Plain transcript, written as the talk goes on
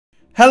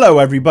Hello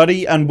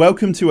everybody and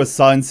welcome to a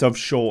Science of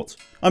Short.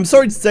 I'm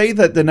sorry to say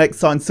that the next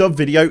Science of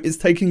video is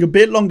taking a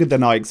bit longer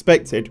than I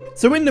expected,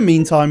 so in the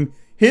meantime,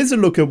 here's a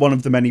look at one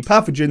of the many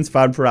pathogens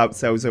found throughout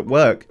cells at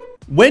work.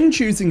 When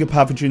choosing a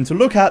pathogen to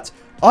look at,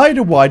 I had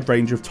a wide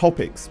range of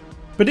topics,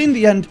 but in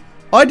the end,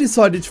 I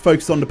decided to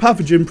focus on the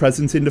pathogen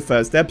present in the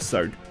first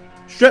episode,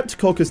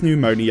 Streptococcus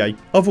pneumoniae,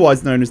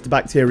 otherwise known as the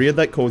bacteria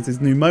that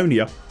causes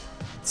pneumonia.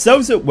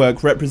 Cells at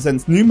Work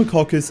represents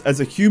pneumococcus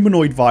as a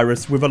humanoid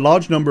virus with a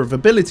large number of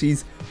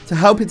abilities to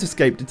help it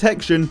escape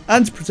detection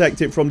and to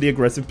protect it from the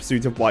aggressive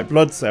pursuit of white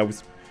blood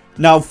cells.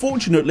 Now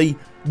fortunately,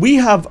 we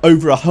have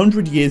over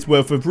 100 years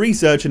worth of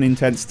research and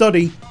intense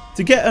study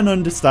to get an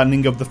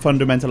understanding of the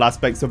fundamental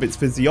aspects of its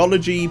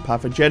physiology,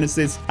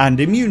 pathogenesis and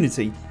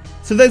immunity,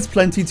 so there's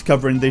plenty to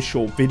cover in this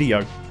short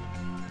video.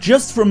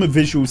 Just from a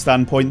visual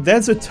standpoint,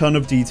 there's a ton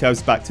of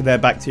details back to their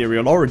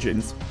bacterial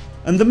origins.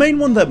 And the main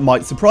one that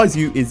might surprise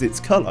you is its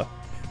colour.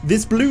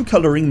 This blue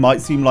colouring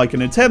might seem like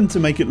an attempt to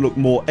make it look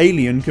more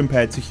alien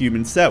compared to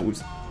human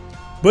cells.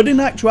 But in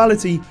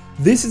actuality,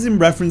 this is in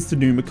reference to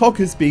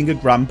pneumococcus being a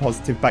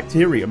gram-positive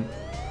bacterium.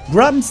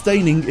 Gram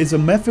staining is a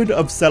method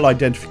of cell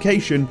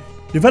identification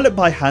developed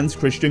by Hans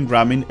Christian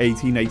Gram in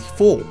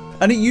 1884,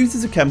 and it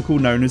uses a chemical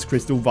known as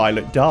crystal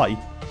violet dye.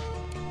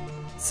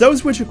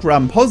 Cells which are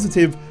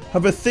gram-positive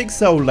have a thick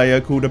cell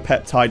layer called a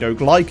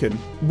peptidoglycan,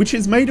 which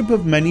is made up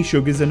of many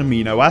sugars and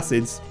amino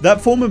acids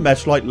that form a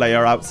mesh-like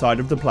layer outside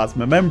of the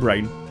plasma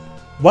membrane.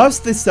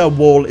 Whilst this cell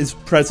wall is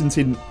present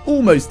in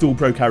almost all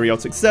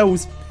prokaryotic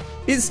cells,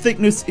 its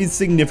thickness is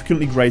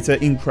significantly greater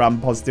in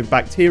gram-positive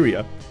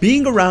bacteria,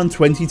 being around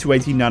 20 to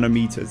 80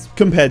 nanometers,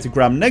 compared to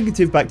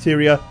gram-negative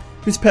bacteria,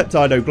 whose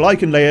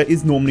peptidoglycan layer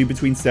is normally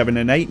between 7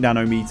 and 8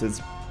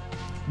 nanometers.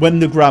 When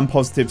the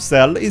gram-positive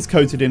cell is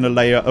coated in a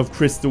layer of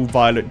crystal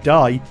violet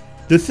dye,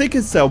 the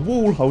thicker cell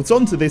wall holds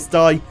onto this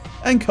dye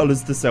and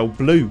colours the cell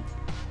blue.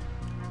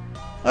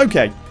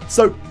 Okay,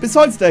 so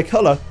besides their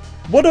colour,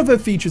 what other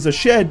features are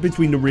shared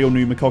between the real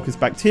pneumococcus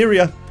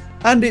bacteria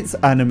and its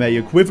anime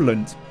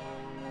equivalent?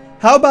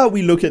 How about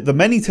we look at the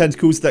many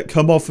tentacles that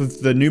come off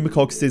of the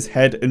pneumococcus's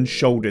head and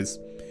shoulders.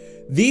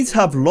 These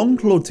have long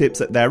claw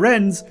tips at their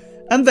ends,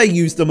 and they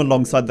use them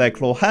alongside their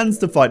claw hands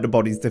to fight the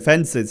body's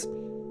defences.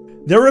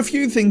 There are a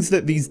few things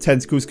that these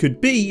tentacles could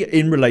be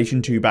in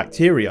relation to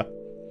bacteria.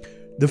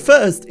 The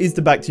first is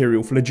the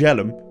bacterial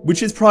flagellum,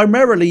 which is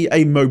primarily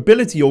a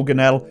mobility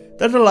organelle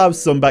that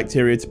allows some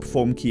bacteria to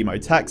perform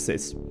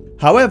chemotaxis.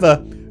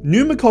 However,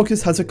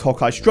 pneumococcus has a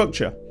cocci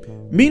structure,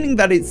 meaning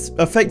that it's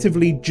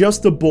effectively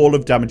just a ball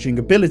of damaging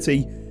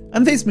ability,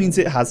 and this means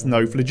it has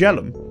no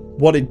flagellum.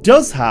 What it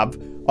does have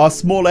are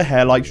smaller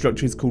hair-like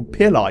structures called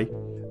pili.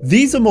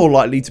 These are more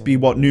likely to be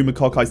what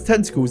pneumococci's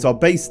tentacles are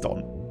based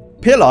on.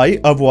 Pili,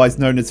 otherwise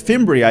known as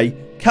fimbriae,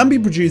 can be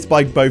produced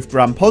by both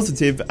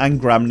gram-positive and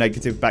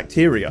gram-negative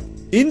bacteria.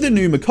 In the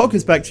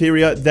pneumococcus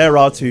bacteria, there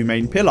are two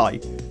main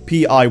pili,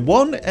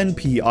 Pi1 and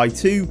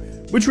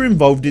Pi2, which are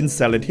involved in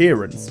cell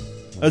adherence.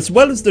 As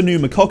well as the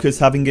pneumococcus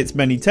having its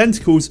many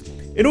tentacles,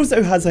 it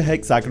also has a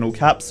hexagonal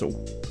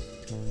capsule.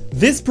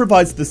 This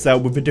provides the cell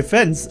with a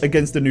defense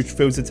against the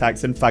neutrophil's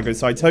attacks and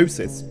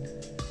phagocytosis,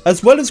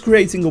 as well as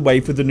creating a way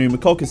for the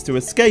pneumococcus to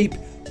escape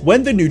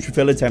when the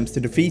neutrophil attempts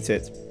to defeat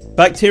it.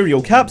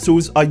 Bacterial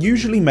capsules are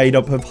usually made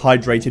up of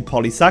hydrated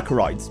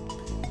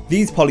polysaccharides.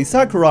 These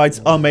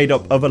polysaccharides are made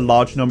up of a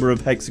large number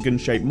of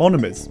hexagon-shaped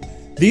monomers.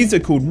 These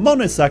are called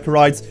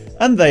monosaccharides,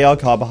 and they are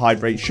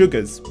carbohydrate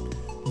sugars.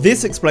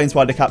 This explains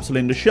why the capsule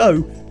in the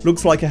show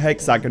looks like a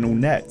hexagonal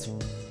net.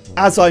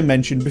 As I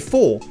mentioned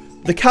before,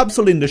 the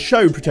capsule in the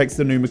show protects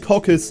the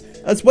pneumococcus,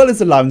 as well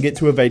as allowing it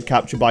to evade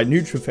capture by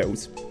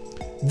neutrophils.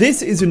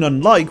 This isn't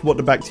unlike what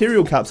the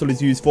bacterial capsule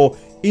is used for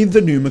in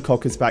the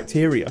pneumococcus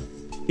bacteria.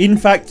 In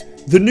fact,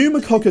 the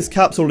pneumococcus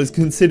capsule is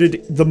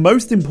considered the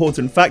most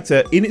important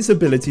factor in its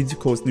ability to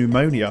cause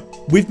pneumonia,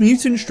 with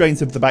mutant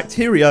strains of the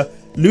bacteria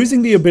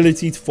losing the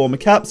ability to form a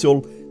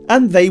capsule,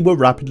 and they were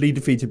rapidly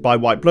defeated by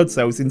white blood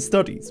cells in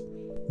studies.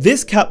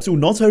 This capsule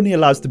not only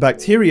allows the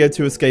bacteria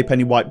to escape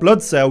any white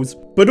blood cells,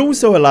 but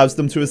also allows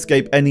them to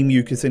escape any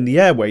mucus in the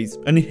airways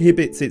and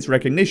inhibits its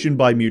recognition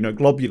by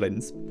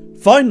immunoglobulins.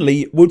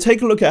 Finally, we'll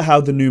take a look at how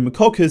the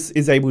pneumococcus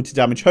is able to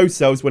damage host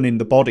cells when in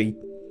the body.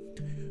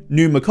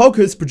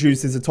 Pneumococcus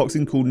produces a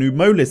toxin called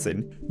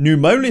pneumolysin.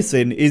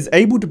 Pneumolysin is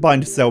able to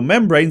bind to cell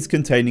membranes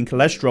containing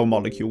cholesterol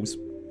molecules.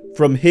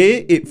 From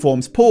here, it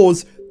forms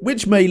pores,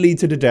 which may lead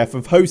to the death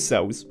of host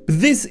cells.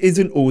 But this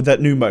isn't all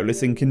that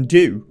pneumolysin can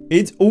do.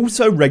 It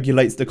also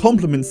regulates the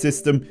complement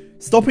system,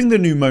 stopping the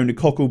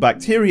pneumococcal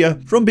bacteria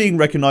from being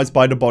recognized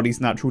by the body's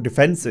natural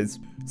defenses.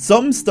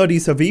 Some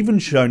studies have even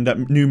shown that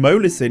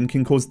pneumolysin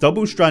can cause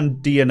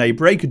double-strand DNA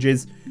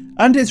breakages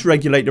and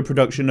dysregulate the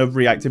production of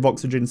reactive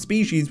oxygen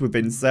species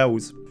within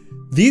cells.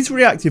 These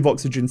reactive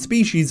oxygen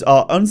species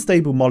are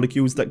unstable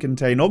molecules that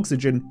contain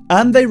oxygen,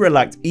 and they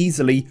react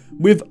easily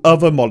with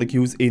other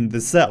molecules in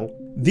the cell.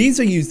 These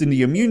are used in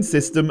the immune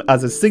system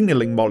as a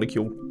signaling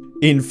molecule.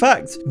 In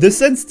fact, the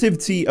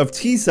sensitivity of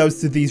T cells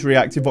to these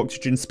reactive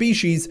oxygen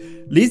species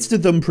leads to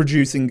them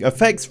producing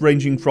effects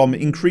ranging from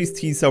increased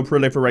T cell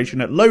proliferation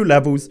at low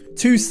levels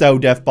to cell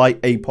death by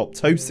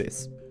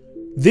apoptosis.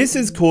 This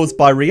is caused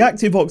by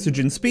reactive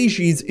oxygen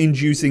species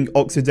inducing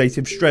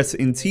oxidative stress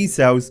in T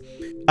cells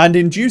and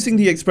inducing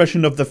the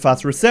expression of the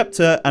Fas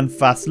receptor and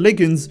Fas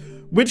ligands,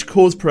 which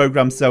cause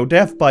programmed cell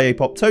death by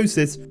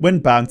apoptosis when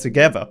bound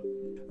together.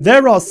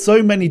 There are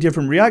so many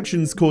different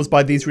reactions caused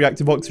by these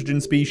reactive oxygen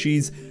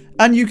species,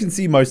 and you can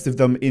see most of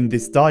them in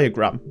this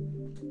diagram.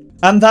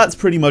 And that's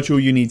pretty much all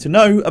you need to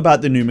know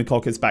about the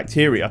pneumococcus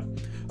bacteria.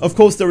 Of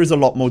course there is a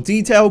lot more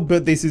detail,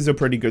 but this is a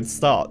pretty good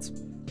start.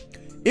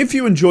 If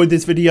you enjoyed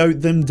this video,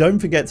 then don't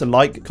forget to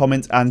like,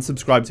 comment and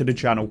subscribe to the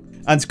channel.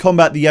 And to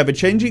combat the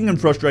ever-changing and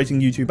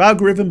frustrating YouTube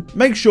algorithm,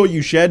 make sure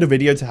you share the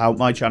video to help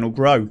my channel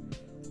grow.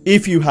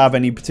 If you have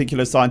any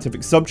particular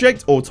scientific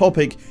subject or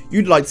topic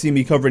you'd like to see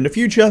me cover in the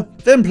future,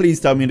 then please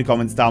tell me in the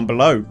comments down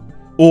below.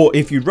 Or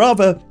if you'd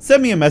rather,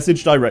 send me a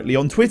message directly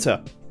on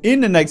Twitter. In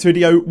the next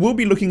video, we'll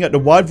be looking at the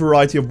wide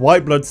variety of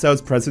white blood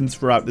cells present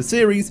throughout the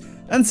series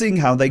and seeing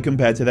how they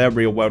compare to their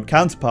real world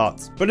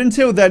counterparts. But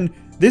until then,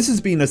 this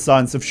has been a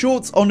Science of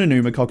Shorts on the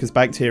pneumococcus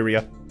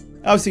bacteria.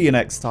 I'll see you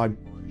next time.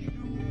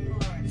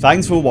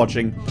 Thanks for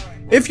watching.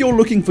 If you're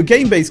looking for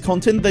game-based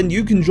content, then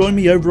you can join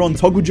me over on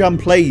Togglejam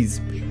Plays,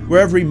 where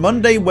every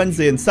Monday,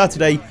 Wednesday and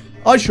Saturday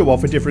I show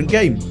off a different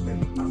game.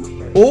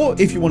 Or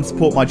if you want to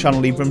support my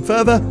channel even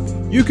further,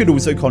 you could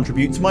also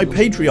contribute to my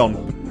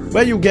Patreon,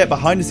 where you'll get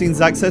behind the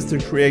scenes access to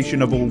the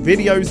creation of all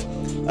videos,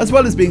 as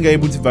well as being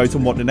able to vote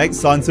on what the next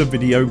Science of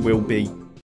video will be.